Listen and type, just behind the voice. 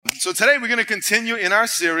So today we're going to continue in our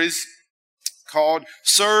series called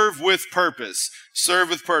Serve with Purpose.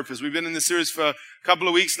 Serve with Purpose. We've been in this series for a couple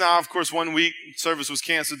of weeks now. Of course, 1 week service was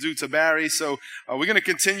canceled due to Barry. So we're going to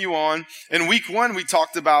continue on. In week 1, we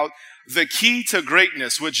talked about the key to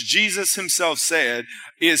greatness, which Jesus himself said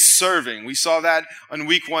is serving. We saw that on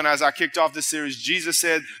week 1 as I kicked off the series. Jesus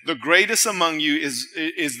said, the greatest among you is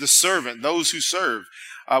the servant, those who serve.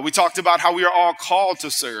 We talked about how we are all called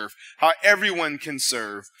to serve, how everyone can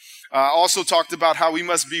serve. Also talked about how we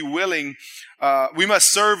must be willing, we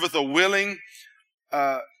must serve with a willingly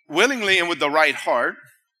and with the right heart.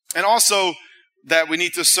 And also that we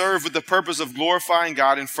need to serve with the purpose of glorifying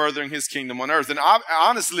God and furthering his kingdom on earth. And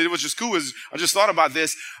honestly, it was just cool. I just thought about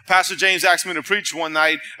this. Pastor James asked me to preach one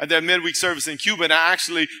night at their midweek service in Cuba, and I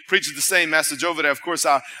actually preached the same message over there. Of course,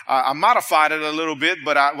 I modified it a little bit,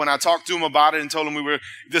 but when I talked to him about it and told him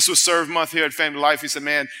this was Serve Month here at Family Life, he said,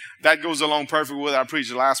 man, that goes along perfect with what I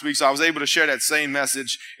preached last week. So I was able to share that same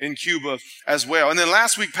message in Cuba as well. And then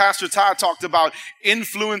last week, Pastor Todd talked about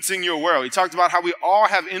influencing your world. He talked about how we all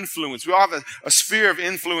have influence. We all have a sphere of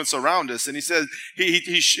influence around us. And he said,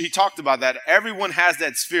 he talked about that. Everyone has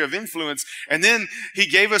that sphere of influence. And then he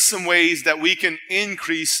gave us some ways that we can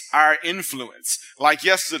increase our influence. Like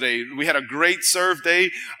yesterday, we had a great serve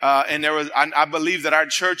day. And I believe that our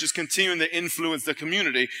church is continuing to influence the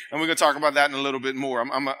community. And we're going to talk about that in a little bit more.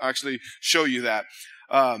 I'm actually show you that.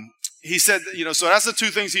 He said, so that's the two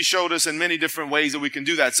things he showed us in many different ways that we can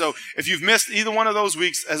do that. So if you've missed either one of those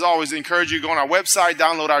weeks, as always, I encourage you to go on our website,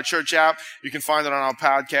 download our church app. You can find it on our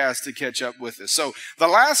podcast to catch up with us. So the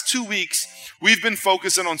last 2 weeks, we've been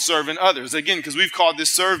focusing on serving others. Again, because we've called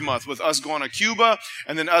this Serve Month with us going to Cuba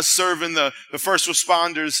and then us serving the first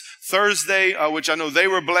responders Thursday, which I know they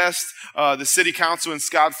were blessed. The city council and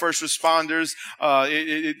Scott first responders.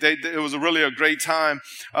 It was really a great time.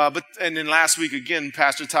 And then last week, again,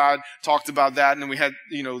 Pastor Todd talked about that, and then we had,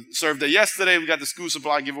 served day yesterday. We got the school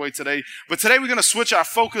supply giveaway today. But today we're going to switch our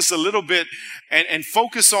focus a little bit and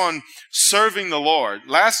focus on serving the Lord.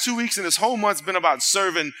 Last 2 weeks and this whole month's been about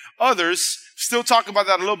serving others. Still talk about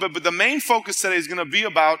that a little bit, but the main focus today is going to be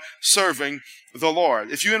about serving the Lord.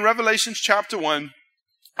 If you're in Revelation chapter 1,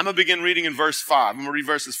 I'm going to begin reading in verse 5. I'm going to read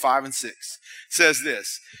verses 5 and 6. It says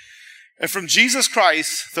this, and from Jesus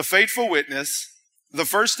Christ, the faithful witness, the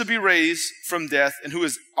first to be raised from death, and who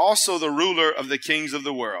is also the ruler of the kings of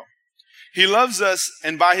the world. He loves us,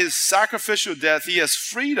 and by his sacrificial death, he has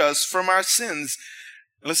freed us from our sins.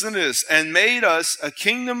 Listen to this, and made us a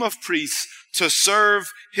kingdom of priests to serve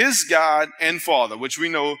his God and Father, which we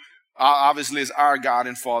know obviously is our God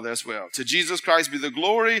and Father as well. To Jesus Christ be the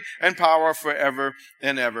glory and power forever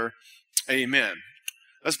and ever. Amen.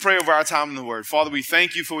 Let's pray over our time in the Word. Father, we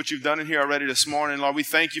thank you for what you've done in here already this morning. Lord, we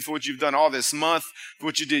thank you for what you've done all this month, for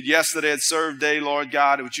what you did yesterday at Serve Day, Lord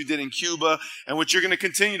God, and what you did in Cuba, and what you're going to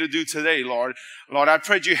continue to do today, Lord. Lord, I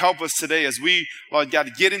pray you help us today as we, Lord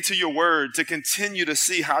God, get into your Word to continue to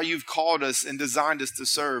see how you've called us and designed us to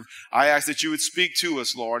serve. I ask that you would speak to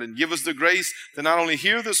us, Lord, and give us the grace to not only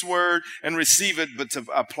hear this Word and receive it, but to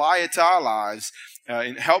apply it to our lives.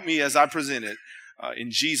 And help me as I present it.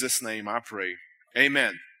 In Jesus' name I pray.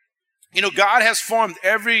 Amen. God has formed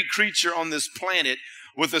every creature on this planet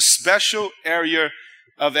with a special area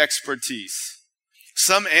of expertise.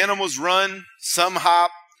 Some animals run, some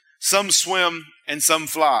hop, some swim, and some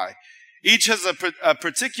fly. Each has a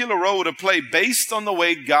particular role to play based on the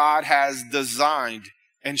way God has designed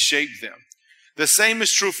and shaped them. The same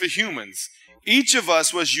is true for humans. Each of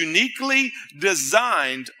us was uniquely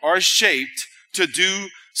designed or shaped to do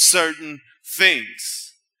certain things.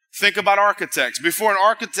 Think about architects. Before an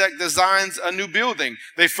architect designs a new building,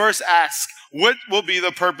 they first ask, what will be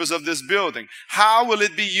the purpose of this building? How will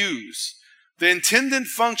it be used? The intended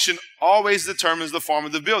function always determines the form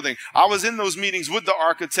of the building. I was in those meetings with the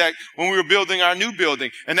architect when we were building our new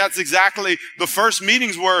building. And that's exactly the first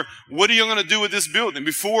meetings were, what are you going to do with this building?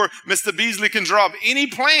 Before Mr. Beasley can draw up any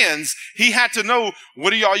plans, he had to know,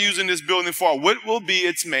 what are y'all using this building for? What will be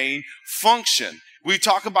its main function? We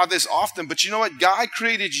talk about this often, but you know what? God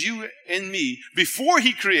created you and me. Before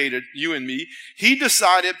he created you and me, he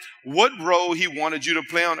decided what role he wanted you to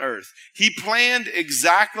play on earth. He planned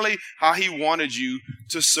exactly how he wanted you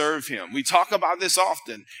to serve him. We talk about this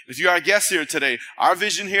often. If you're our guest here today, our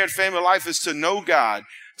vision here at Family Life is to know God,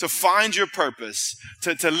 to find your purpose,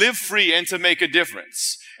 to live free, and to make a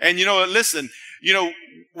difference. And listen,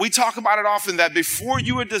 we talk about it often that before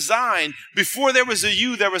you were designed, before there was a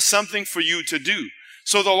you, there was something for you to do.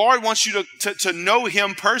 So the Lord wants you to know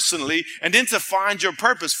him personally and then to find your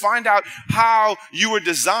purpose. Find out how you were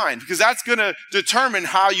designed, because that's going to determine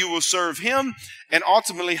how you will serve him and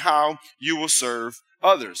ultimately how you will serve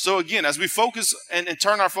others. So again, as we focus and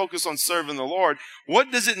turn our focus on serving the Lord,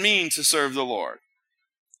 what does it mean to serve the Lord?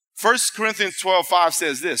 1 Corinthians 12:5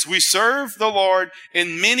 says this: we serve the Lord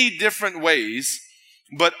in many different ways,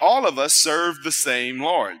 but all of us serve the same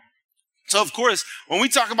Lord. So of course, when we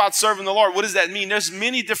talk about serving the Lord, what does that mean? There's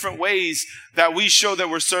many different ways that we show that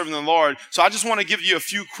we're serving the Lord. So I just want to give you a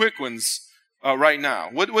few quick ones right now.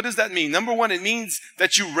 What does that mean? Number one, it means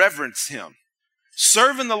that you reverence him.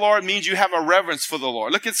 Serving the Lord means you have a reverence for the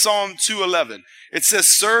Lord. Look at Psalm 2:11. It says,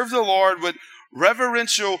 serve the Lord with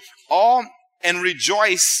reverential awe and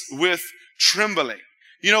rejoice with trembling.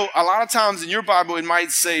 You know, a lot of times in your Bible, it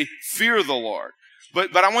might say, fear the Lord.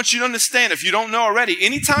 But I want you to understand, if you don't know already,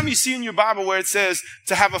 anytime you see in your Bible where it says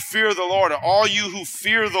to have a fear of the Lord, or all you who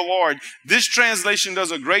fear the Lord, this translation does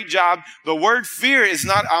a great job. The word fear is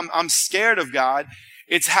not, I'm scared of God.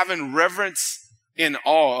 It's having reverence in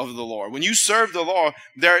awe of the Lord. When you serve the Lord,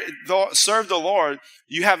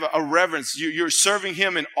 you have a reverence. You're serving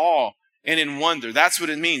him in awe and in wonder. That's what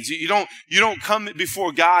it means. You don't come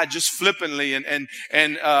before God just flippantly and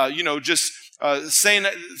just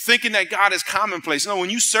thinking that God is commonplace. No,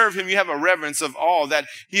 when you serve him, you have a reverence of awe that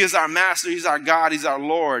he is our master, he's our God, he's our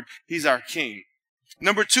Lord, he's our King.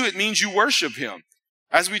 Number two, it means you worship him,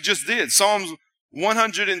 as we just did. Psalms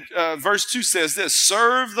 100 verse 2 says this: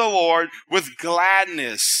 serve the Lord with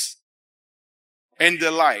gladness and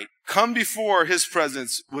delight. Come before his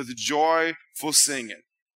presence with joyful singing.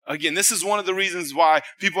 Again, this is one of the reasons why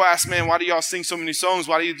people ask, man, why do y'all sing so many songs?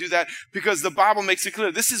 Why do you do that? Because the Bible makes it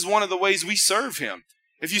clear. This is one of the ways we serve him.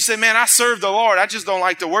 If you say, man, I serve the Lord, I just don't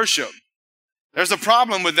like to worship, there's a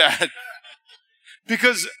problem with that.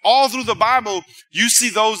 Because all through the Bible, you see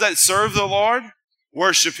those that serve the Lord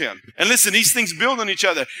worship him. And listen, these things build on each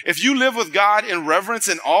other. If you live with God in reverence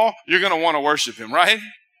and awe, you're going to want to worship him, right?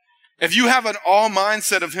 If you have an awe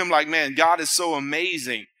mindset of him, like, man, God is so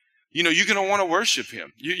amazing, you know, you're going to want to worship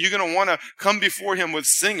him. You're going to want to come before him with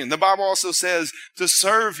singing. The Bible also says to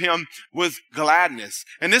serve him with gladness.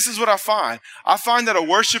 And this is what I find. I find that a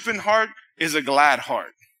worshiping heart is a glad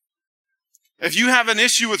heart. If you have an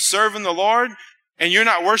issue with serving the Lord and you're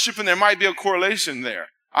not worshiping, there might be a correlation there.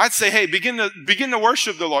 I'd say, hey, begin to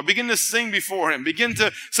worship the Lord. Begin to sing before him.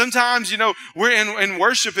 Sometimes, you know, we're in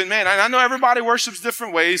worship, and man, I know everybody worships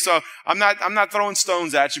different ways, so I'm not throwing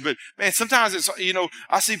stones at you, but man, sometimes it's, you know,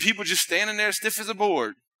 I see people just standing there stiff as a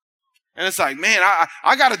board. And it's like, man,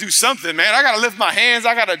 I got to do something, man. I got to lift my hands.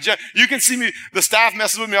 You can see me, the staff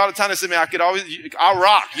messes with me all the time. They say, man, I'll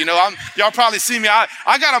rock. You know, y'all probably see me.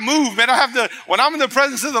 I got to move, man. When I'm in the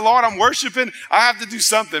presence of the Lord, I'm worshiping. I have to do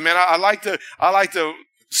something, man. I like to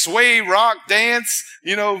sway, rock, dance,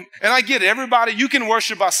 you know, and I get it. Everybody, you can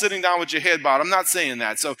worship by sitting down with your head bowed. I'm not saying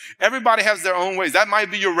that. So everybody has their own ways. That might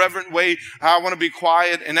be your reverent way, how I want to be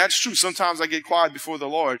quiet. And that's true. Sometimes I get quiet before the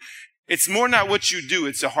Lord. It's more not what you do.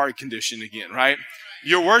 It's a heart condition again, right?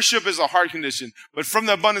 Your worship is a heart condition, but from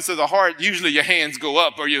the abundance of the heart, usually your hands go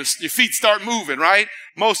up or your feet start moving, right?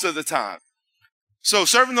 Most of the time. So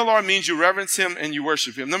serving the Lord means you reverence him and you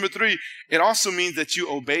worship him. Number three, it also means that you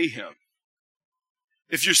obey him.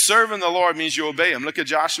 If you're serving the Lord, it means you obey him. Look at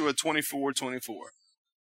Joshua 24:24.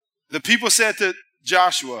 The people said to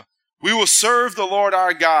Joshua, we will serve the Lord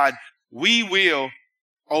our God. We will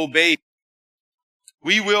obey him.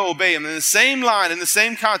 We will obey him. In the same line, in the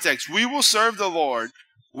same context, we will serve the Lord.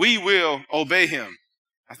 We will obey him.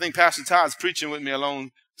 I think Pastor Todd's preaching with me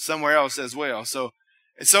alone somewhere else as well. So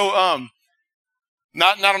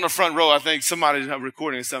not on the front row. I think somebody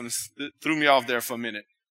recording something threw me off there for a minute.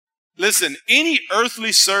 Listen, any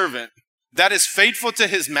earthly servant that is faithful to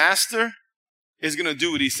his master is going to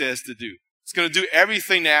do what he says to do. It's going to do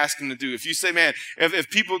everything they ask him to do. If you say, man, if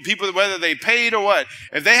people, whether they paid or what,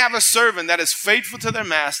 if they have a servant that is faithful to their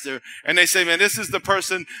master and they say, man, this is the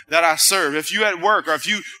person that I serve. If you at work or if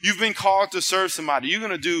you've been called to serve somebody, you're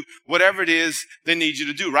going to do whatever it is they need you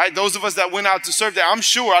to do, right? Those of us that went out to serve there, I'm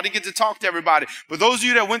sure I didn't get to talk to everybody, but those of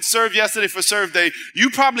you that went to serve yesterday for serve day, you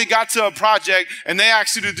probably got to a project and they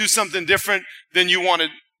asked you to do something different than you wanted,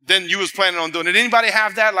 than you was planning on doing. Did anybody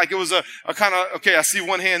have that? Like it was a kind of, okay, I see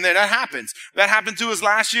one hand there. That happens. That happened to us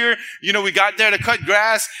last year. You know, we got there to cut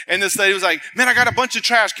grass and this lady was like, man, I got a bunch of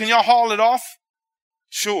trash. Can y'all haul it off?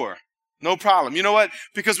 Sure. No problem. You know what?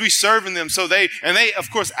 Because we serving them. So they of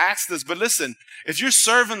course asked us, but listen, if you're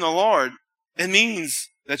serving the Lord, it means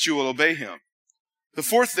that you will obey him. The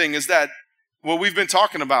fourth thing is that what we've been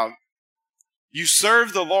talking about, you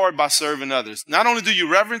serve the Lord by serving others. Not only do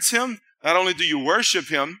you reverence him, not only do you worship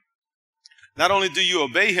him, not only do you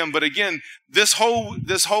obey him, but again, this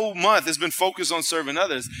whole month has been focused on serving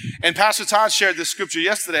others. And Pastor Todd shared this scripture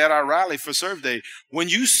yesterday at our rally for Serve Day. When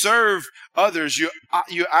you serve others,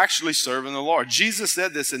 you're actually serving the Lord. Jesus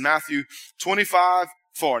said this in Matthew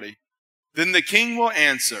 25:40. Then the king will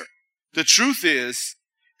answer, the truth is,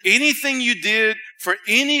 anything you did for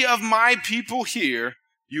any of my people here,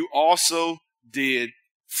 you also did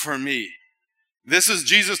for me. This is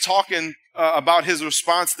Jesus talking about his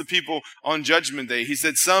response to people on Judgment Day. He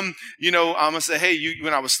said, I'm going to say, hey,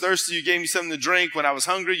 when I was thirsty, you gave me something to drink. When I was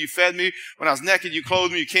hungry, you fed me. When I was naked, you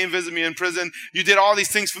clothed me. You came visit me in prison. You did all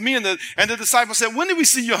these things for me. And the disciples said, when did we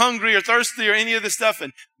see you hungry or thirsty or any of this stuff?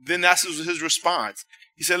 And then that's his response.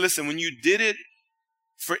 He said, listen, when you did it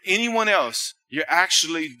for anyone else, you're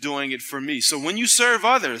actually doing it for me. So when you serve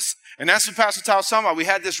others, and that's what Pastor Tal was talking about, we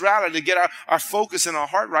had this rally to get our focus and our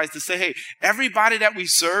heart right to say, hey, everybody that we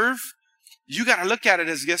serve, you got to look at it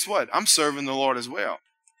as, guess what? I'm serving the Lord as well.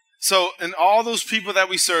 So in all those people that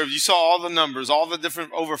we served, you saw all the numbers, all the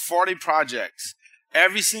different, over 40 projects.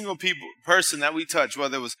 Every single person that we touched,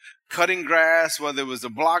 whether it was cutting grass, whether it was a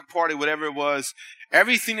block party, whatever it was,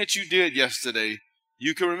 everything that you did yesterday,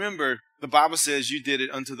 you can remember the Bible says you did it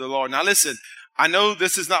unto the Lord. Now listen, I know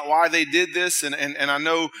this is not why they did this, and I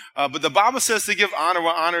know, but the Bible says to give honor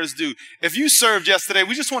where honor is due. If you served yesterday,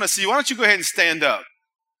 we just want to see you. Why don't you go ahead and stand up?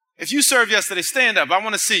 If you served yesterday, stand up. I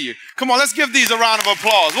want to see you. Come on, let's give these a round of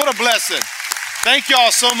applause. What a blessing. Thank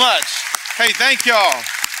y'all so much. Hey, thank y'all.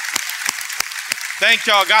 Thank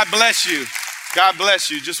y'all. God bless you. God bless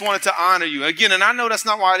you. Just wanted to honor you. Again, and I know that's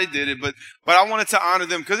not why they did it, but I wanted to honor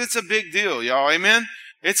them because it's a big deal, y'all. Amen?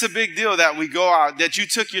 It's a big deal that we go out, that you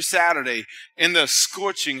took your Saturday in the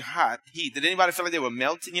scorching hot heat. Did anybody feel like they were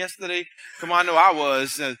melting yesterday? Come on, I know I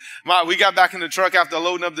was. We got back in the truck after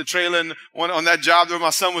loading up the trailer and on that job where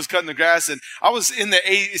my son was cutting the grass, and I was in the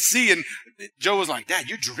AC, and Joe was like, Dad,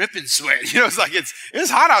 you're dripping sweat. It's like,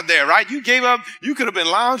 it's hot out there, right? You gave up. You could have been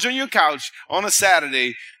lounging on your couch on a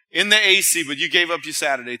Saturday in the AC, but you gave up your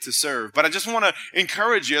Saturday to serve. But I just want to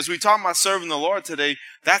encourage you, as we talk about serving the Lord today,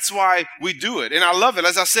 that's why we do it. And I love it.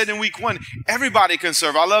 As I said in week 1, everybody can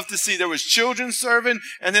serve. I love to see there was children serving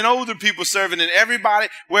and then older people serving and everybody,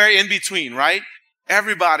 where in between, right?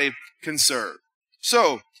 Everybody can serve.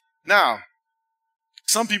 So now,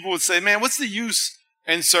 some people would say, man, what's the use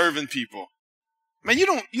in serving people? Man, you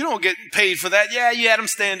don't get paid for that. Yeah, you had them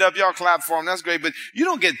stand up. Y'all clap for them. That's great. But you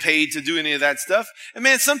don't get paid to do any of that stuff. And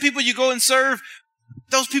man, some people you go and serve,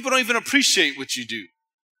 those people don't even appreciate what you do.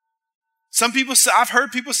 Some people say, I've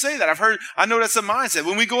heard people say that. I know that's a mindset.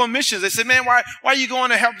 When we go on missions, they say, man, why are you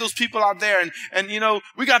going to help those people out there? And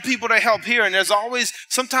we got people to help here. And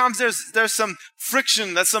sometimes there's some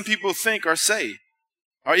friction that some people think or say.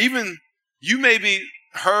 Or even you maybe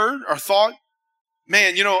heard or thought,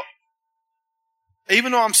 man,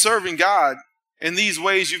 even though I'm serving God in these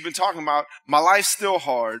ways you've been talking about, my life's still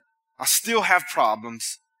hard. I still have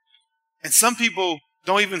problems. And some people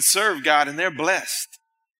don't even serve God and they're blessed.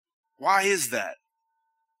 Why is that?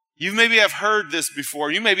 You maybe have heard this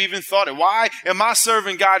before. You maybe even thought it. Why am I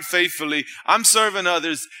serving God faithfully? I'm serving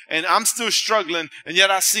others and I'm still struggling. And yet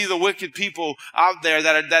I see the wicked people out there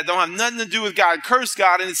that don't have nothing to do with God, curse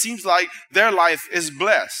God, and it seems like their life is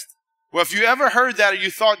blessed. Well, if you ever heard that or you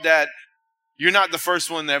thought that, you're not the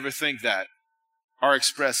first one to ever think that or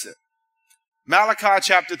express it. Malachi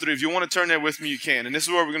chapter 3, if you want to turn there with me, you can. And this is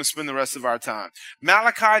where we're going to spend the rest of our time.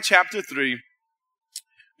 Malachi chapter 3,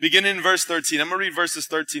 beginning in verse 13. I'm going to read verses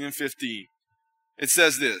 13 and 15. It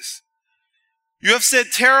says this. You have said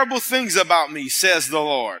terrible things about me, says the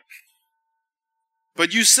Lord.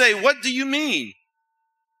 But you say, what do you mean?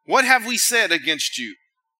 What have we said against you?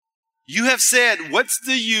 You have said, what's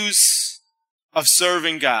the use of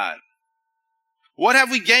serving God? What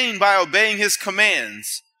have we gained by obeying his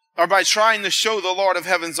commands or by trying to show the Lord of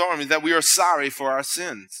heaven's army that we are sorry for our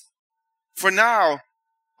sins? For now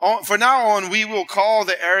on, we will call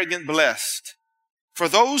the arrogant blessed. For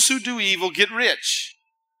those who do evil get rich,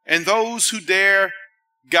 and those who dare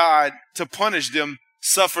God to punish them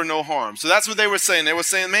suffer no harm. So that's what they were saying. They were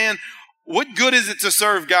saying, man, what good is it to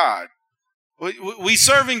serve God? We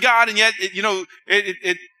serving God, and yet,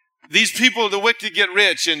 these people, the wicked, get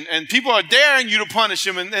rich, and people are daring you to punish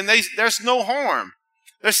them, and there's no harm.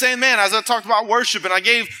 They're saying, man, as I talked about worship, and I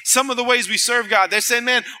gave some of the ways we serve God, they're saying,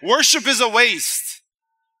 man, worship is a waste.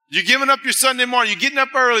 You're giving up your Sunday morning, you're getting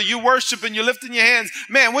up early, you worshiping, you're lifting your hands.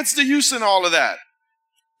 Man, what's the use in all of that?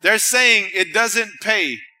 They're saying it doesn't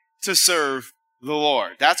pay to serve the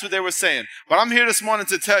Lord. That's what they were saying. But I'm here this morning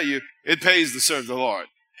to tell you, it pays to serve the Lord.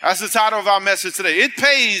 That's the title of our message today. It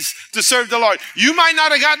pays to serve the Lord. You might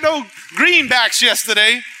not have got no greenbacks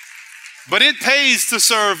yesterday, but it pays to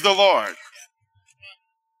serve the Lord.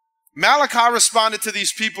 Malachi responded to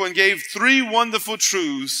these people and gave 3 wonderful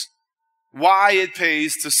truths why it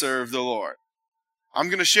pays to serve the Lord. I'm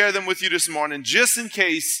going to share them with you this morning just in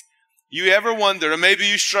case you ever wonder, or maybe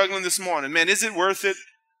you're struggling this morning, man, is it worth it?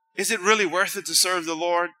 Is it really worth it to serve the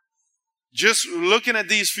Lord? Just looking at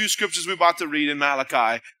these few scriptures we're about to read in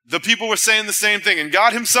Malachi, the people were saying the same thing. And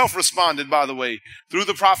God himself responded, by the way, through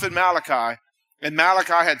the prophet Malachi. And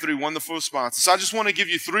Malachi had 3 wonderful responses. So I just want to give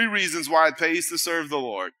you 3 reasons why it pays to serve the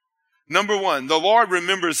Lord. Number 1, the Lord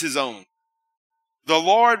remembers his own. The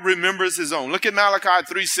Lord remembers his own. Look at Malachi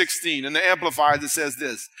 3:16. In the Amplified, it says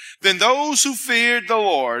this. Then those who feared the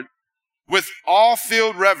Lord with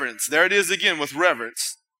awe-filled reverence, there it is again, with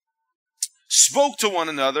reverence, spoke to one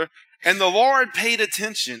another, and the Lord paid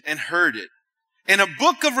attention and heard it. And a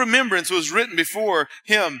book of remembrance was written before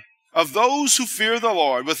him of those who fear the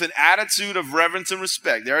Lord with an attitude of reverence and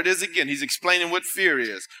respect. There it is again. He's explaining what fear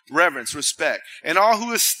is. Reverence, respect. And all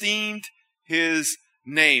who esteemed his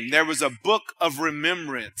name. There was a book of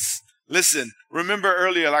remembrance. Listen, remember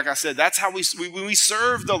earlier, like I said, that's how when we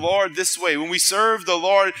serve the Lord this way, when we serve the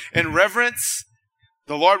Lord in reverence,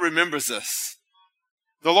 the Lord remembers us.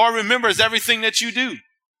 The Lord remembers everything that you do.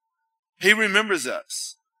 He remembers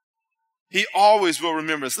us. He always will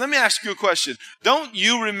remember us. Let me ask you a question. Don't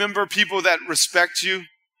you remember people that respect you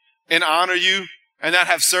and honor you and that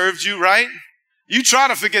have served you, right? You try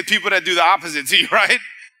to forget people that do the opposite to you, right?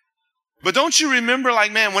 But don't you remember,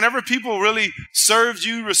 like, man, whenever people really served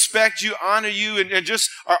you, respect you, honor you, and just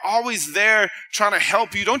are always there trying to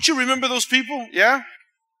help you, don't you remember those people? Yeah?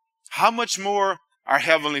 How much more our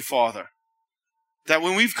Heavenly Father? That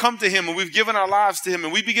when we've come to him and we've given our lives to him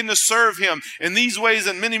and we begin to serve him in these ways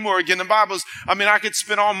and many more. Again, the Bible's, I could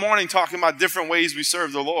spend all morning talking about different ways we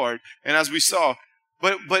serve the Lord. And as we saw,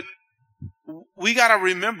 but we got to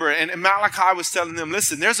remember, and Malachi was telling them,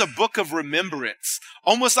 listen, there's a book of remembrance,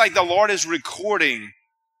 almost like the Lord is recording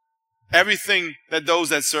everything that those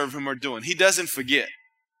that serve him are doing. He doesn't forget.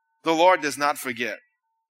 The Lord does not forget.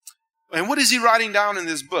 And what is he writing down in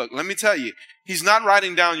this book? Let me tell you, he's not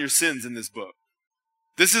writing down your sins in this book.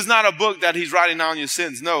 This is not a book that he's writing down your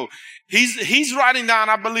sins. No, he's writing down,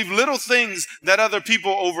 I believe, little things that other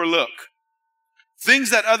people overlook. Things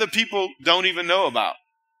that other people don't even know about.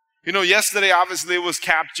 You know, yesterday, obviously, it was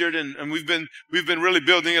captured, and we've been really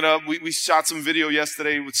building it up. We shot some video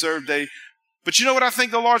yesterday with Serve Day. But you know what I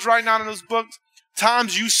think the Lord's writing down in those books?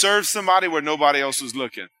 Times you served somebody where nobody else was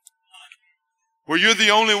looking. Where you're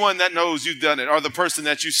the only one that knows you've done it, or the person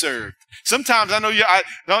that you served. Sometimes I know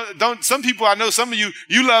some people I know, some of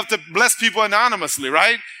you love to bless people anonymously,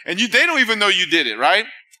 right? And they don't even know you did it, right?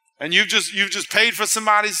 And you've just paid for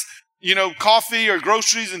somebody's, coffee or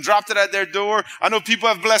groceries and dropped it at their door. I know people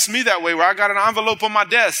have blessed me that way, where I got an envelope on my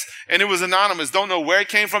desk and it was anonymous. Don't know where it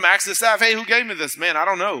came from. Ask the staff, hey, who gave me this? Man, I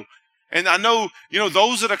don't know. And I know,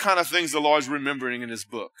 those are the kind of things the Lord's remembering in his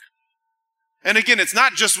book. And again, it's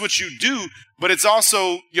not just what you do, but it's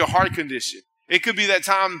also your heart condition. It could be that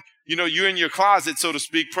time, you're in your closet, so to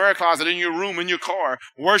speak, prayer closet, in your room, in your car,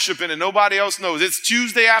 worshiping, and nobody else knows. It's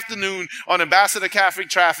Tuesday afternoon on Ambassador Catholic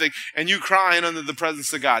traffic, and you crying under the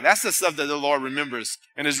presence of God. That's the stuff that the Lord remembers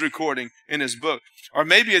and is recording in his book. Or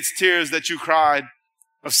maybe it's tears that you cried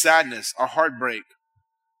of sadness or heartbreak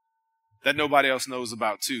that nobody else knows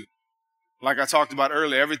about too. Like I talked about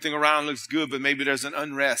earlier, everything around looks good, but maybe there's an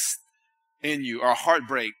unrest in you or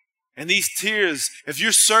heartbreak. And these tears, if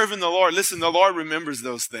you're serving the Lord, listen, the Lord remembers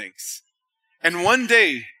those things. And one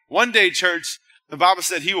day, church, the Bible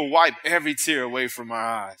said he will wipe every tear away from our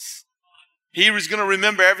eyes. He was going to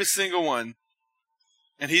remember every single one.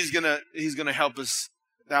 And he's going to help us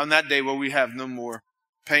on that day where we have no more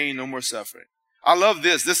pain, no more suffering. I love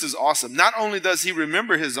this. This is awesome. Not only does he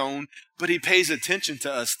remember his own, but he pays attention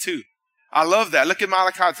to us too. I love that. Look at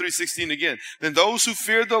Malachi 3:16 again. Then those who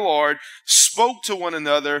feared the Lord spoke to one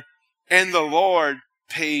another, and the Lord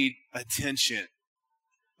paid attention.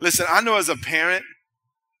 Listen, I know as a parent,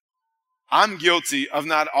 I'm guilty of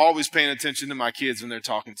not always paying attention to my kids when they're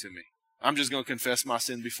talking to me. I'm just going to confess my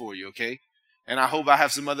sin before you, okay? And I hope I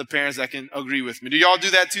have some other parents that can agree with me. Do y'all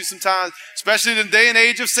do that too sometimes? Especially in the day and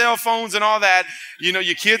age of cell phones and all that. Your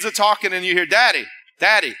kids are talking and you hear, Daddy.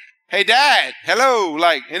 Hey, Dad, hello, or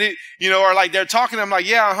like they're talking, I'm like,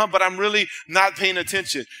 yeah, but I'm really not paying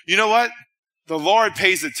attention. You know what? The Lord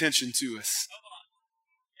pays attention to us.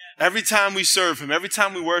 Every time we serve him, every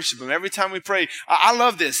time we worship him, every time we pray. I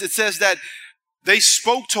love this. It says that they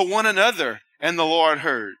spoke to one another and the Lord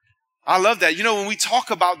heard. I love that. When we talk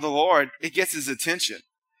about the Lord, it gets his attention.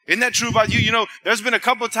 Isn't that true about you? There's been a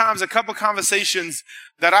couple of times, a couple of conversations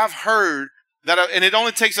that I've heard and it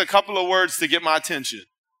only takes a couple of words to get my attention.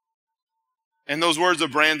 And those words are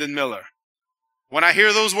Brandon Miller. When I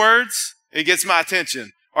hear those words, it gets my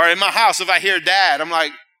attention. Or in my house, if I hear Dad, I'm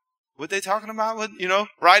like, what they talking about? What,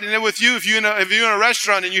 right? And then with you, if you're in a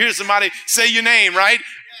restaurant and you hear somebody say your name, right?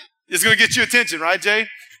 It's going to get your attention, right, Jay?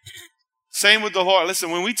 Same with the Lord. Listen,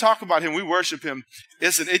 when we talk about him, we worship him.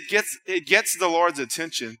 Listen, it gets the Lord's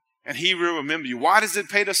attention, and he will remember you. Why does it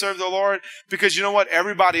pay to serve the Lord? Because you know what?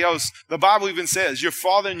 Everybody else, the Bible even says, your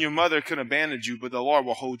father and your mother can abandon you, but the Lord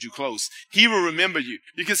will hold you close. He will remember you.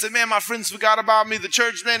 You can say, man, my friends forgot about me. The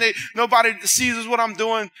church, man, nobody sees what I'm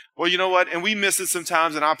doing. Well, you know what? And we miss it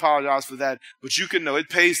sometimes, and I apologize for that. But you can know it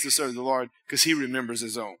pays to serve the Lord because he remembers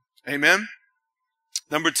his own. Amen?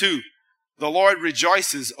 Number 2, the Lord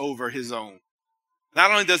rejoices over his own.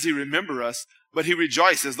 Not only does he remember us, but he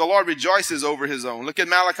rejoices. The Lord rejoices over his own. Look at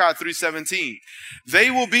Malachi 3:17. They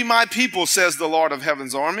will be my people, says the Lord of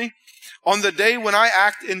heaven's army. On the day when I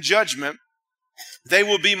act in judgment, they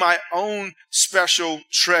will be my own special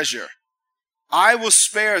treasure. I will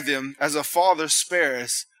spare them as a father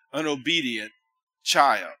spares an obedient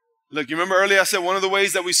child. Look, you remember earlier I said one of the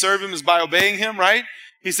ways that we serve him is by obeying him, right?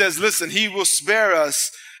 He says, listen, he will spare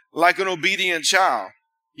us like an obedient child.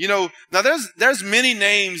 Now there's many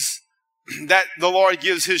names that the Lord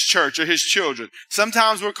gives his church or his children.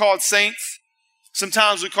 Sometimes we're called saints.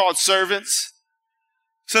 Sometimes we're called servants.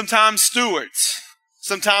 Sometimes stewards.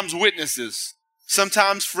 Sometimes witnesses.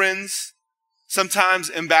 Sometimes friends.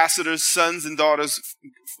 Sometimes ambassadors, sons and daughters,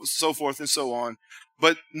 so forth and so on.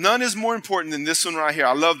 But none is more important than this one right here.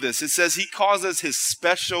 I love this. It says he calls us his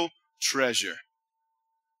special treasure.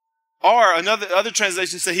 Or other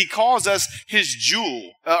translations say he calls us his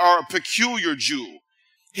jewel, or peculiar jewel.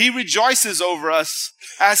 He rejoices over us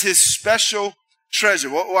as his special treasure.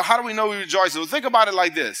 Well, how do we know he rejoices? Well, think about it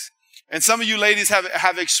like this. And some of you ladies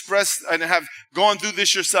have expressed and have gone through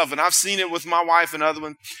this yourself, and I've seen it with my wife and other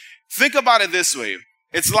ones. Think about it this way.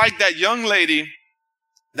 It's like that young lady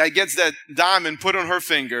that gets that diamond put on her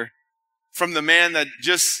finger from the man that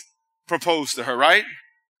just proposed to her, right?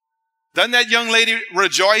 Doesn't that young lady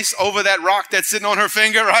rejoice over that rock that's sitting on her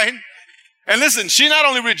finger, right? And listen, she not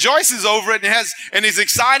only rejoices over it and is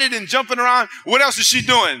excited and jumping around. What else is she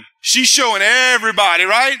doing? She's showing everybody,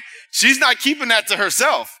 right? She's not keeping that to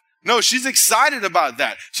herself. No, she's excited about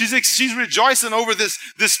that. She's rejoicing over this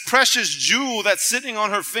precious jewel that's sitting on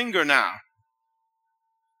her finger now.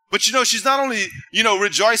 But she's not only,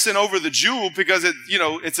 rejoicing over the jewel because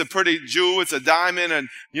it's a pretty jewel, it's a diamond and,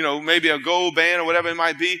 maybe a gold band or whatever it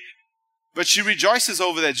might be. But she rejoices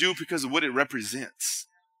over that jewel because of what it represents.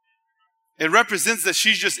 It represents that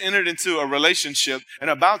she's just entered into a relationship and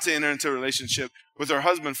about to enter into a relationship with her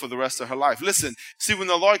husband for the rest of her life. Listen, see, when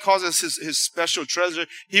the Lord calls us his special treasure,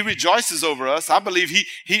 he rejoices over us. I believe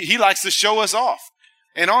he likes to show us off.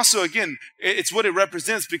 And also, again, it's what it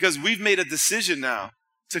represents because we've made a decision now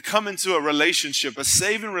to come into a relationship, a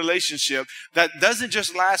saving relationship that doesn't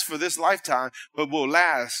just last for this lifetime, but will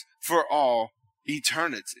last for all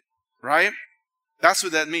eternity. Right? That's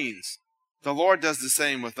what that means. The Lord does the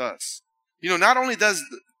same with us. Not only does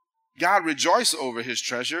God rejoice over his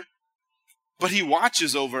treasure, but he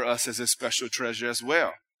watches over us as a special treasure as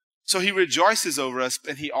well. So he rejoices over us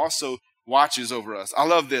and he also watches over us. I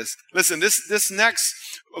love this. Listen, this next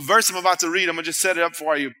verse I'm about to read, I'm going to just set it up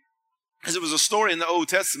for you. Because it was a story in the Old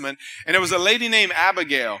Testament, and there was a lady named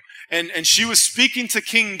Abigail, and she was speaking to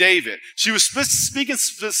King David. She was speaking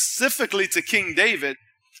specifically to King David.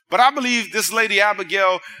 But I believe this lady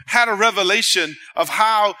Abigail had a revelation of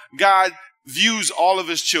how God views all of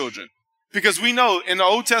his children. Because we know in the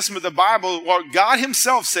Old Testament, the Bible, God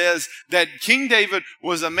himself says that King David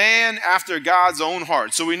was a man after God's own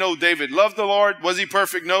heart. So we know David loved the Lord. Was he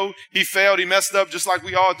perfect? No. He failed. He messed up just like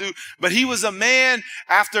we all do. But he was a man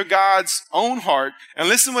after God's own heart. And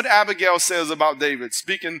listen what Abigail says about David,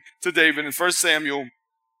 speaking to David in 1 Samuel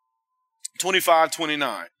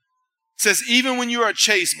 25:29. Says, even when you are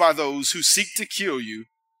chased by those who seek to kill you,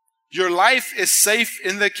 your life is safe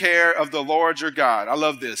in the care of the Lord your God. I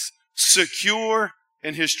love this. Secure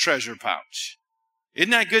in his treasure pouch.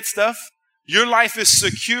 Isn't that good stuff? Your life is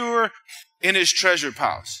secure in his treasure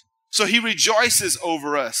pouch. So he rejoices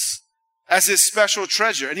over us as his special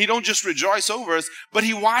treasure. And he don't just rejoice over us, but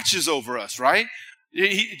he watches over us, right?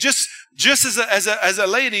 He just as a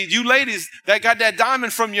lady, you ladies that got that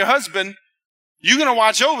diamond from your husband, you're going to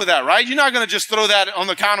watch over that, right? You're not going to just throw that on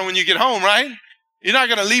the counter when you get home, right? You're not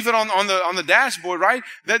going to leave it on the dashboard, right?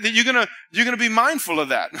 That you're going to be mindful of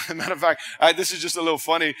that. Matter of fact, this is just a little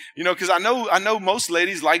funny, because I know most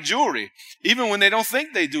ladies like jewelry, even when they don't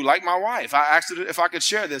think they do, like my wife. I asked her if I could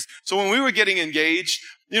share this. So when we were getting engaged,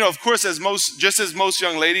 of course, just as most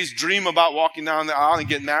young ladies dream about walking down the aisle and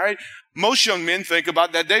getting married, most young men think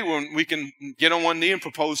about that day when we can get on one knee and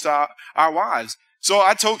propose to our wives. So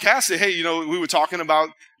I told Cassie, hey, we were talking about,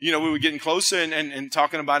 we were getting closer and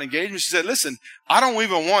talking about engagement. She said, listen, I don't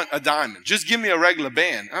even want a diamond. Just give me a regular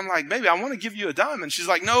band. I'm like, baby, I want to give you a diamond. She's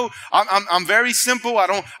like, no, I'm very simple. I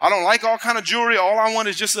don't like all kind of jewelry. All I want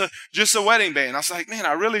is just a wedding band. I was like, man,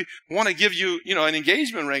 I really want to give you, an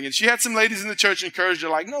engagement ring. And she had some ladies in the church encourage her,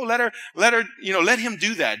 like, no, let him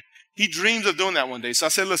do that. He dreams of doing that one day. So I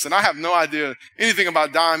said, listen, I have no idea anything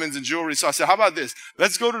about diamonds and jewelry. So I said, how about this?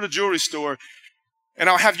 Let's go to the jewelry store. And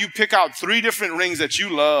I'll have you pick out 3 different rings that you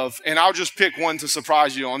love, and I'll just pick one to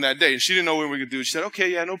surprise you on that day. And she didn't know what we could do. She said,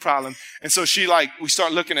 okay, yeah, no problem. And so we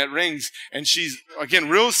start looking at rings, and she's, again,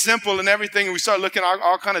 real simple and everything. And we start looking at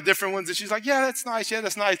all kind of different ones. And she's like, yeah, that's nice. Yeah,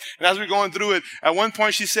 that's nice. And as we're going through it, at one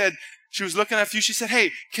point she was looking at a few. She said,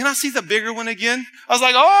 hey, can I see the bigger one again? I was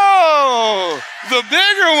like, oh, the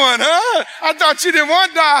bigger one, huh? I thought you didn't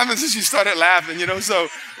want diamonds. And she started laughing,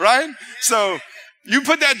 right? So you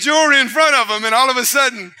put that jewelry in front of him, and all of a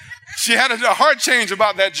sudden, she had a heart change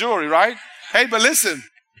about that jewelry, right? Hey, but listen,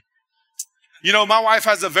 my wife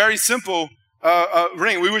has a very simple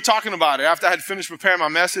ring. We were talking about it after I had finished preparing my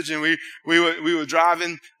message, and we were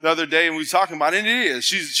driving the other day, and we were talking about it. And it is.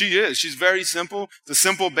 She's very simple. It's a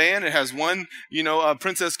simple band. It has one,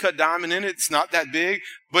 princess cut diamond in it. It's not that big,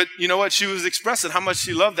 but you know what? She was expressing how much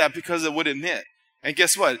she loved that because of what it meant. And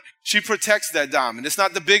guess what? She protects that diamond. It's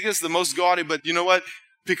not the biggest, the most gaudy, but you know what?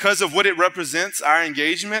 Because of what it represents, our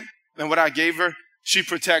engagement and what I gave her, she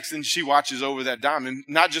protects and she watches over that diamond.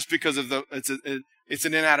 Not just because of it's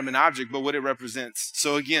an inanimate object, but what it represents.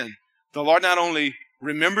 So again, the Lord not only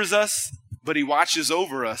remembers us, but he watches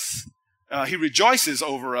over us. He rejoices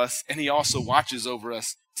over us, and he also watches over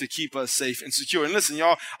us to keep us safe and secure. And listen,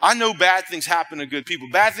 y'all, I know bad things happen to good people.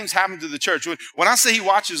 Bad things happen to the church. When I say he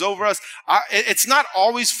watches over us, it's not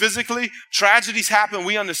always physically. Tragedies happen.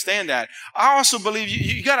 We understand that. I also believe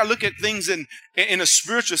you got to look at things in a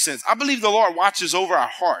spiritual sense. I believe the Lord watches over our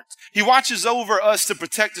hearts. He watches over us to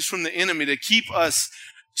protect us from the enemy, to keep us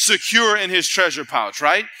secure in his treasure pouch,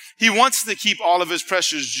 right? He wants to keep all of his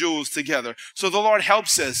precious jewels together. So the Lord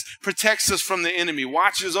helps us, protects us from the enemy,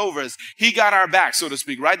 watches over us. He got our back, so to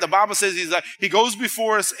speak, right? The Bible says he goes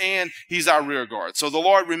before us and he's our rear guard. So the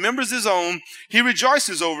Lord remembers his own. He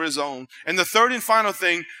rejoices over his own. And the third and final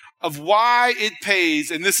thing of why it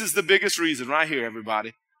pays, and this is the biggest reason right here,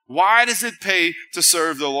 everybody. Why does it pay to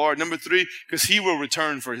serve the Lord? Number 3, because he will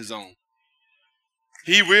return for his own.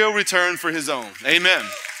 He will return for his own. Amen.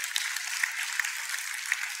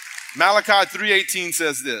 Malachi 3:18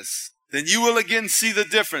 says this, then you will again see the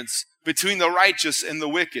difference between the righteous and the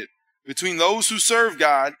wicked, between those who serve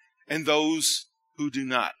God and those who do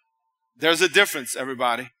not. There's a difference,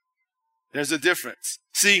 everybody. There's a difference.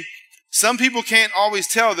 See, some people can't always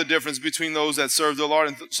tell the difference between those that serve the Lord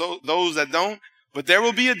and those that don't, but there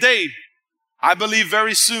will be a day, I believe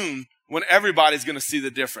very soon, when everybody's going to see the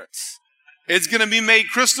difference. It's going to be made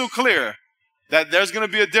crystal clear that there's going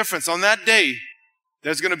to be a difference on that day.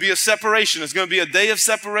 There's going to be a separation. It's going to be a day of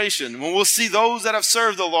separation when we'll see those that have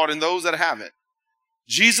served the Lord and those that haven't.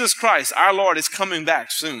 Jesus Christ, our Lord, is coming back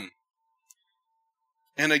soon.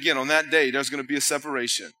 And again, on that day, there's going to be a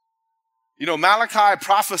separation. Malachi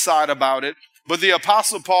prophesied about it, but the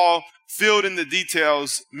Apostle Paul filled in the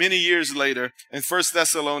details many years later in 1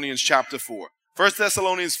 Thessalonians chapter 4. 1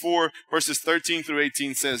 Thessalonians 4, verses 13 through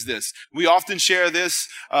 18 says this. We often share this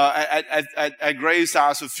at Graves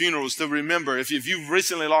House of funerals to remember. If you've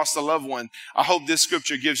recently lost a loved one, I hope this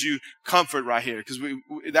scripture gives you comfort right here, because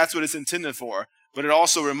that's what it's intended for. But it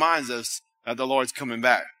also reminds us that the Lord's coming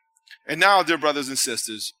back. And now, dear brothers and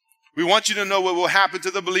sisters, we want you to know what will happen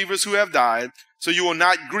to the believers who have died, so you will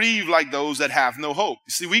not grieve like those that have no hope.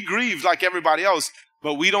 You see, we grieve like everybody else,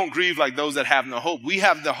 but we don't grieve like those that have no hope. We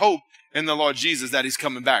have the hope in the Lord Jesus that he's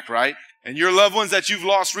coming back, right? And your loved ones that you've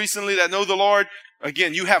lost recently that know the Lord,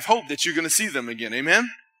 again, you have hope that you're going to see them again. Amen?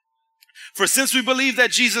 For since we believe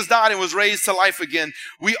that Jesus died and was raised to life again,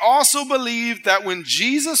 we also believe that when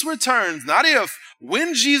Jesus returns, not if,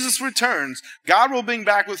 when Jesus returns, God will bring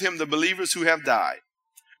back with him the believers who have died.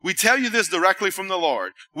 We tell you this directly from the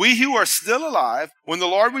Lord. We who are still alive, when the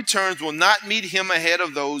Lord returns, will not meet him ahead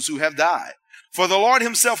of those who have died. For the Lord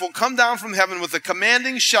himself will come down from heaven with a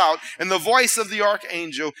commanding shout and the voice of the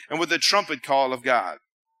archangel and with the trumpet call of God.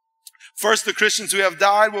 First, the Christians who have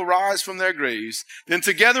died will rise from their graves. Then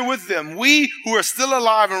together with them, we who are still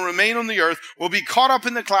alive and remain on the earth will be caught up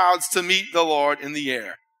in the clouds to meet the Lord in the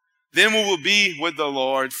air. Then we will be with the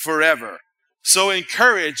Lord forever. So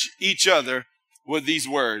encourage each other with these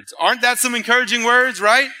words. Aren't that some encouraging words,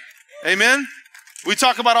 right? Amen. We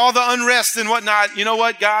talk about all the unrest and whatnot. You know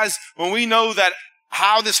what, guys? When we know that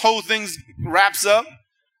how this whole thing wraps up,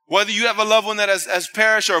 whether you have a loved one that has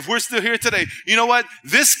perished or if we're still here today, you know what?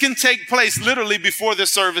 This can take place literally before the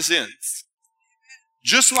service ends.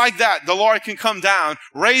 Just like that, the Lord can come down,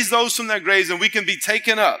 raise those from their graves, and we can be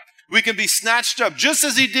taken up. We can be snatched up, just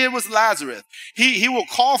as he did with Lazarus. He will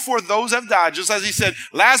call forth those that have died, just as he said,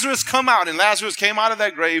 Lazarus, come out. And Lazarus came out of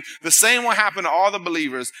that grave. The same will happen to all the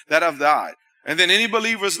believers that have died. And then any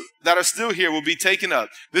believers that are still here will be taken up.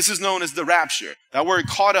 This is known as the rapture. That word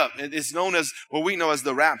caught up, it's known as what we know as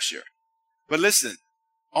the rapture. But listen,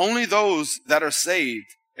 only those that are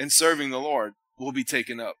saved and serving the Lord will be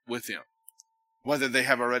taken up with him, whether they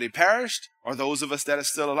have already perished or those of us that are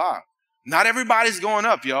still alive. Not everybody's going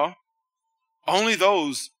up, y'all. Only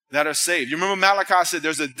those that are saved. You remember Malachi said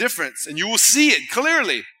there's a difference, and you will see it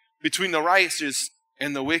clearly between the righteous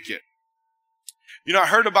and the wicked. You know, I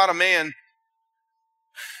heard about a man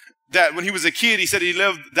that when he was a kid, he said he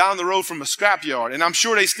lived down the road from a scrapyard. And I'm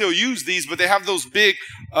sure they still use these, but they have those big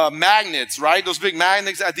magnets, right? Those big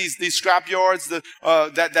magnets at these scrapyards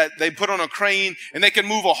that they put on a crane, and they can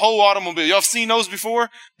move a whole automobile. Y'all seen those before?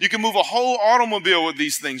 You can move a whole automobile with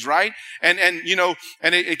these things, right? And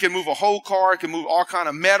it can move a whole car. It can move all kind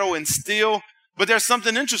of metal and steel. But there's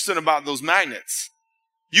something interesting about those magnets.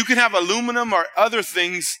 You can have aluminum or other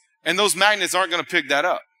things, and those magnets aren't going to pick that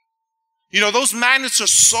up. You know, those magnets are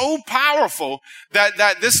so powerful that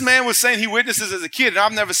this man was saying he witnesses as a kid, and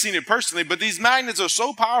I've never seen it personally, but these magnets are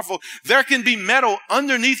so powerful, there can be metal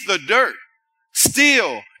underneath the dirt,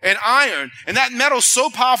 steel and iron, and that metal's so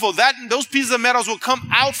powerful that those pieces of metals will come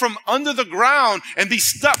out from under the ground and be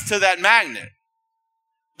stuck to that magnet.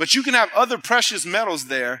 But you can have other precious metals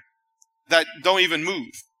there that don't even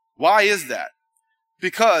move. Why is that?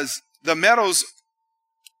 Because the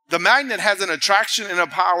magnet has an attraction and a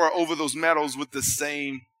power over those metals with the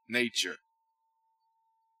same nature.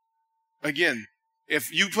 Again,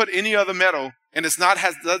 if you put any other metal and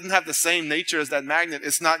doesn't have the same nature as that magnet,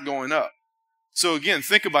 it's not going up. So again,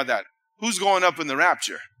 think about that. Who's going up in the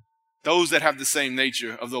rapture? Those that have the same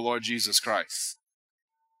nature of the Lord Jesus Christ.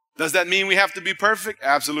 Does that mean we have to be perfect?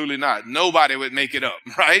 Absolutely not. Nobody would make it up,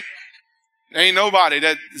 right? Ain't nobody.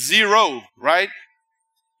 That zero, right?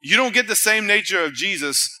 You don't get the same nature of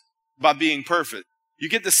Jesus by being perfect. You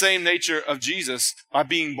get the same nature of Jesus by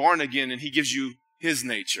being born again, and he gives you his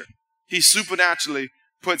nature. He supernaturally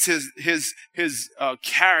puts his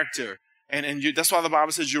character, and that's why the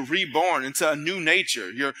Bible says you're reborn into a new nature.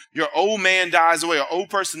 Your old man dies away, your old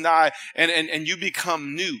person dies, and you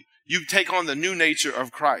become new. You take on the new nature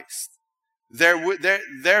of Christ.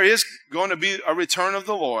 There is going to be a return of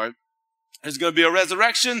the Lord. There's going to be a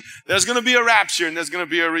resurrection. There's going to be a rapture, and there's going to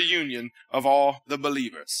be a reunion of all the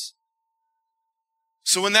believers.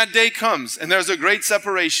 So when that day comes and there's a great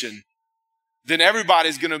separation, then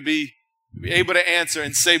everybody's going to be able to answer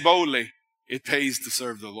and say boldly, it pays to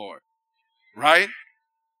serve the Lord, right?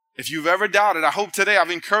 If you've ever doubted, I hope today I've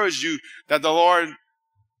encouraged you that the Lord,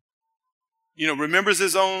 remembers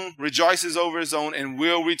his own, rejoices over his own, and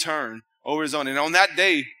will return over his own. And on that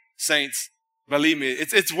day, saints, believe me,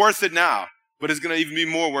 it's worth it now, but it's going to even be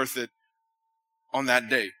more worth it on that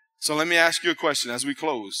day. So let me ask you a question as we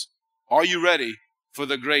close. Are you ready for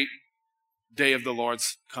the great day of the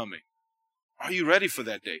Lord's coming? Are you ready for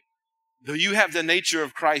that day? Do you have the nature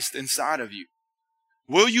of Christ inside of you?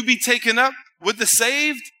 Will you be taken up with the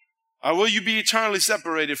saved, or will you be eternally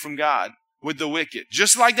separated from God with the wicked?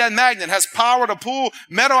 Just like that magnet has power to pull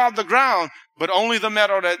metal out of the ground, but only the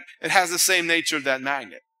metal that it has the same nature of that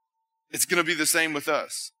magnet. It's going to be the same with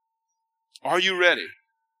us. Are you ready?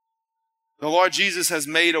 The Lord Jesus has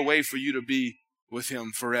made a way for you to be with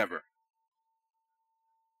him forever.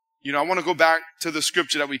 I want to go back to the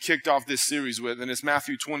scripture that we kicked off this series with, and it's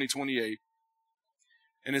Matthew 20:28.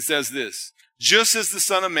 And it says this: just as the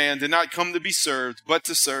Son of Man did not come to be served, but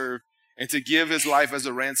to serve, and to give his life as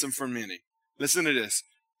a ransom for many. Listen to this.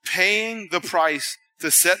 Paying the price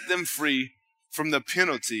to set them free from the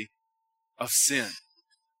penalty of sin.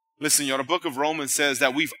 Listen, y'all, the book of Romans says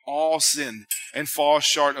that we've all sinned and fall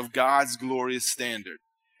short of God's glorious standard.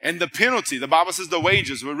 And the penalty, the Bible says the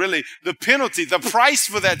wages, but really the penalty, the price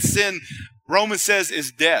for that sin, Romans says,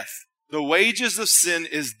 is death. The wages of sin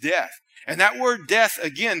is death. And that word death,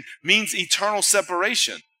 again, means eternal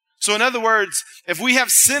separation. So in other words, if we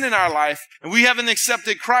have sin in our life and we haven't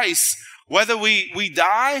accepted Christ, whether we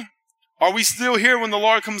die or we still here when the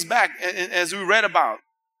Lord comes back, as we read about,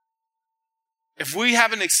 if we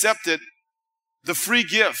haven't accepted the free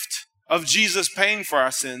gift of Jesus paying for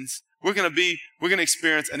our sins, we're going to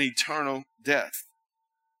experience an eternal death.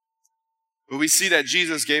 But we see that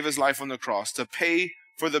Jesus gave his life on the cross to pay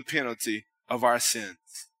for the penalty of our sins.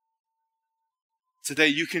 Today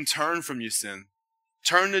you can turn from your sin,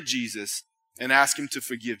 turn to Jesus and ask him to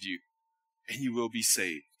forgive you, and you will be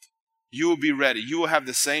saved. You will be ready. You will have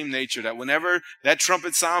the same nature that whenever that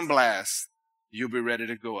trumpet sound blasts, you'll be ready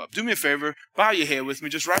to go up. Do me a favor, bow your head with me,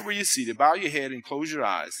 just right where you're seated. Bow your head and close your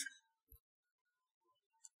eyes.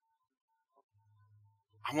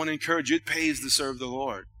 I want to encourage you, it pays to serve the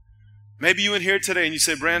Lord. Maybe you in here today and you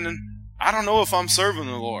say, Brandon, I don't know if I'm serving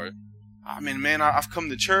the Lord. I mean, man, I've come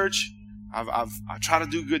to church. I try to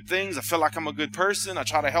do good things. I feel like I'm a good person. I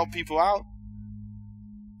try to help people out.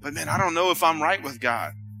 But man, I don't know if I'm right with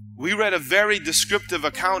God. We read a very descriptive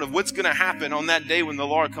account of what's going to happen on that day when the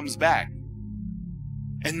Lord comes back.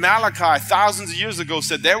 And Malachi, thousands of years ago,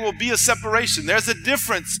 said there will be a separation. There's a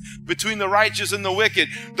difference between the righteous and the wicked.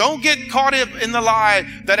 Don't get caught up in the lie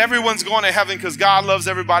that everyone's going to heaven because God loves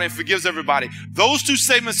everybody and forgives everybody. Those two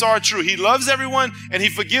statements are true. He loves everyone and he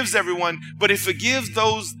forgives everyone, but he forgives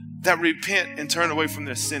those that repent and turn away from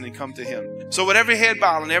their sin and come to him. So with every head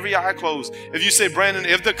bowed and every eye closed, if you say, Brandon,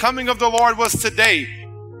 if the coming of the Lord was today,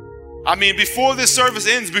 I mean, before this service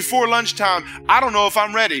ends, before lunchtime, I don't know if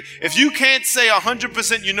I'm ready. If you can't say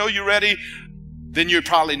 100% you know you're ready, then you're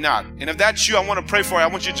probably not. And if that's you, I want to pray for you. I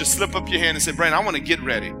want you to just slip up your hand and say, Brandon, I want to get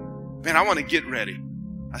ready. Man, I want to get ready.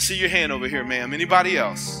 I see your hand over here, ma'am. Anybody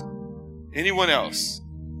else? Anyone else?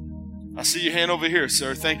 I see your hand over here,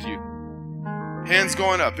 sir. Thank you. Hands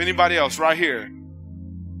going up. Anybody else? Right here.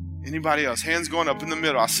 Anybody else? Hands going up in the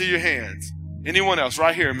middle. I see your hands. Anyone else?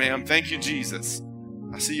 Right here, ma'am. Thank you, Jesus.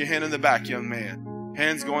 I see your hand in the back, young man.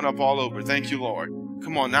 Hands going up all over. Thank you, Lord.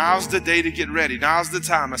 Come on, now's the day to get ready. Now's the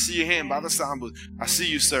time. I see your hand by the sound booth. I see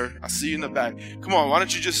you, sir. I see you in the back. Come on, why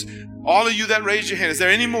don't you just, all of you that raise your hand, is there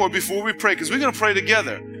any more before we pray? Because we're going to pray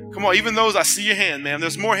together. Come on, even those, I see your hand, ma'am.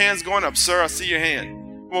 There's more hands going up. Sir, I see your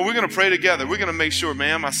hand. Well, we're going to pray together. We're going to make sure,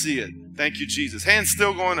 ma'am, I see it. Thank you, Jesus. Hands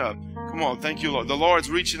still going up. Come on, thank you, Lord. The Lord's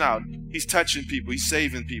reaching out. He's touching people. He's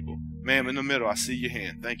saving people. Ma'am, in the middle, I see your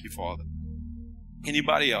hand. Thank you, Father.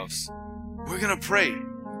 Anybody else? We're going to pray.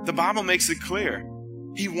 The Bible makes it clear.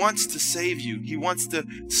 He wants to save you. He wants to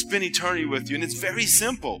spend eternity with you. And it's very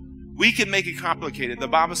simple. We can make it complicated. The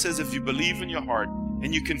Bible says if you believe in your heart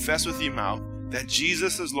and you confess with your mouth that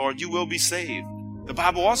Jesus is Lord, you will be saved. The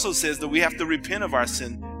Bible also says that we have to repent of our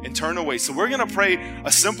sin and turn away. So we're going to pray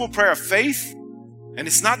a simple prayer of faith. And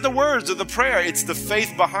it's not the words of the prayer. It's the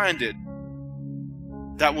faith behind it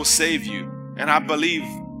that will save you. And I believe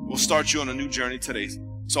we'll start you on a new journey today.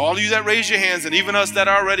 So all of you that raise your hands and even us that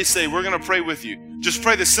are already saved, we're going to pray with you. Just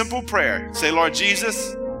pray the simple prayer. Say, Lord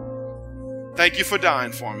Jesus, thank you for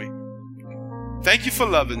dying for me. Thank you for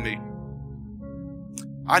loving me.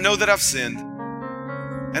 I know that I've sinned.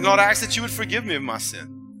 And Lord, I ask that you would forgive me of my sin.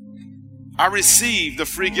 I receive the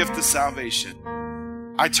free gift of salvation.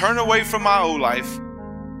 I turn away from my old life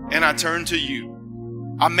and I turn to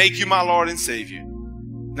you. I make you my Lord and Savior.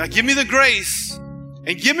 Now give me the grace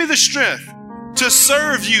and give me the strength to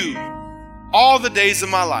serve you all the days of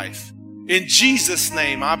my life. In Jesus'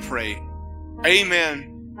 name I pray.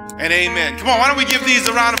 Amen and amen. Come on, why don't we give these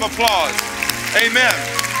a round of applause? Amen.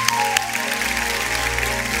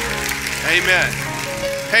 Amen.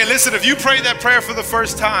 Hey, listen, if you prayed that prayer for the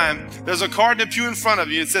first time, there's a card in the pew in front of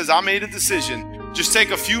you. It says, I made a decision. Just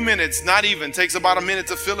take a few minutes, not even, takes about a minute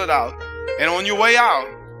to fill it out. And on your way out,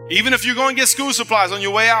 even if you're going to get school supplies, on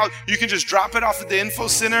your way out, you can just drop it off at the info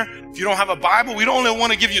center. If you don't have a Bible, we don't only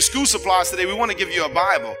want to give you school supplies today, we want to give you a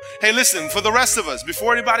Bible. Hey, listen, for the rest of us,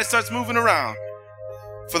 before anybody starts moving around,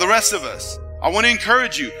 for the rest of us, I want to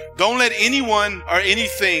encourage you, don't let anyone or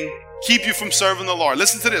anything keep you from serving the Lord.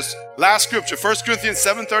 Listen to this. Last scripture, 1 Corinthians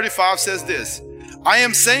 7:35 says this. I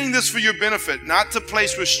am saying this for your benefit, not to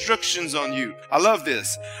place restrictions on you. I love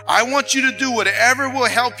this. I want you to do whatever will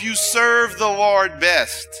help you serve the Lord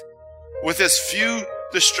best with as few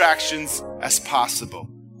distractions as possible.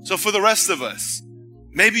 So for the rest of us,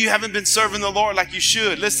 maybe you haven't been serving the Lord like you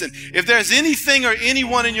should. Listen, if there's anything or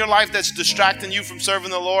anyone in your life that's distracting you from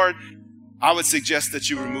serving the Lord, I would suggest that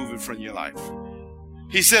you remove it from your life.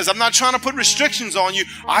 He says, I'm not trying to put restrictions on you.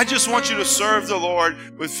 I just want you to serve the Lord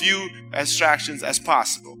with few distractions as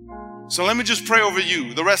possible. So let me just pray over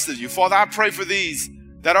you, the rest of you. Father, I pray for these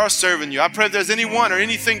that are serving you. I pray if there's anyone or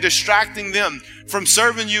anything distracting them from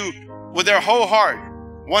serving you with their whole heart,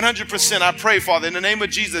 100%, I pray, Father, in the name of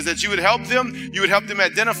Jesus, that you would help them, you would help them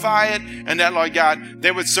identify it, and that, Lord God,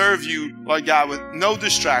 they would serve you, Lord God, with no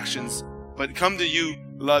distractions, but come to you,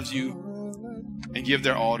 love you, and give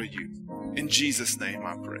their all to you. In Jesus' name,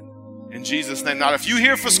 I pray. In Jesus' name. Now, if you're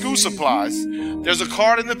here for school supplies, there's a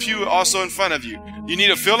card in the pew also in front of you. You need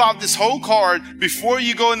to fill out this whole card before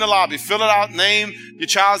you go in the lobby. Fill it out, name, your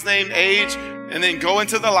child's name, age, and then go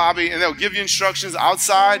into the lobby, and they'll give you instructions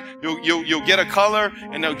outside. You'll get a color,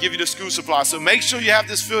 and they'll give you the school supplies. So make sure you have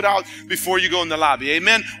this filled out before you go in the lobby.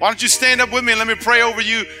 Amen. Why don't you stand up with me and let me pray over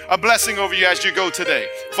you, a blessing over you as you go today.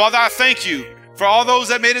 Father, I thank you for all those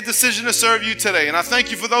that made a decision to serve you today. And I thank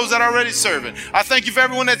you for those that are already serving. I thank you for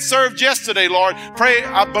everyone that served yesterday, Lord. Pray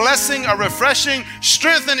a blessing, a refreshing,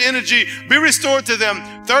 strength and energy be restored to them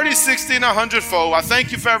 30, 60, and 100-fold. I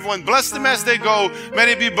thank you for everyone. Bless them as they go. May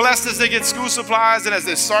they be blessed as they get school supplies and as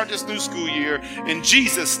they start this new school year. In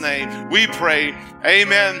Jesus' name, we pray.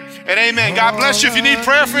 Amen and amen. God bless you. If you need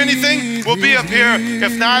prayer for anything, we'll be up here.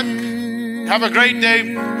 If not, have a great day.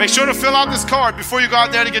 Make sure to fill out this card before you go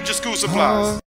out there to get your school supplies.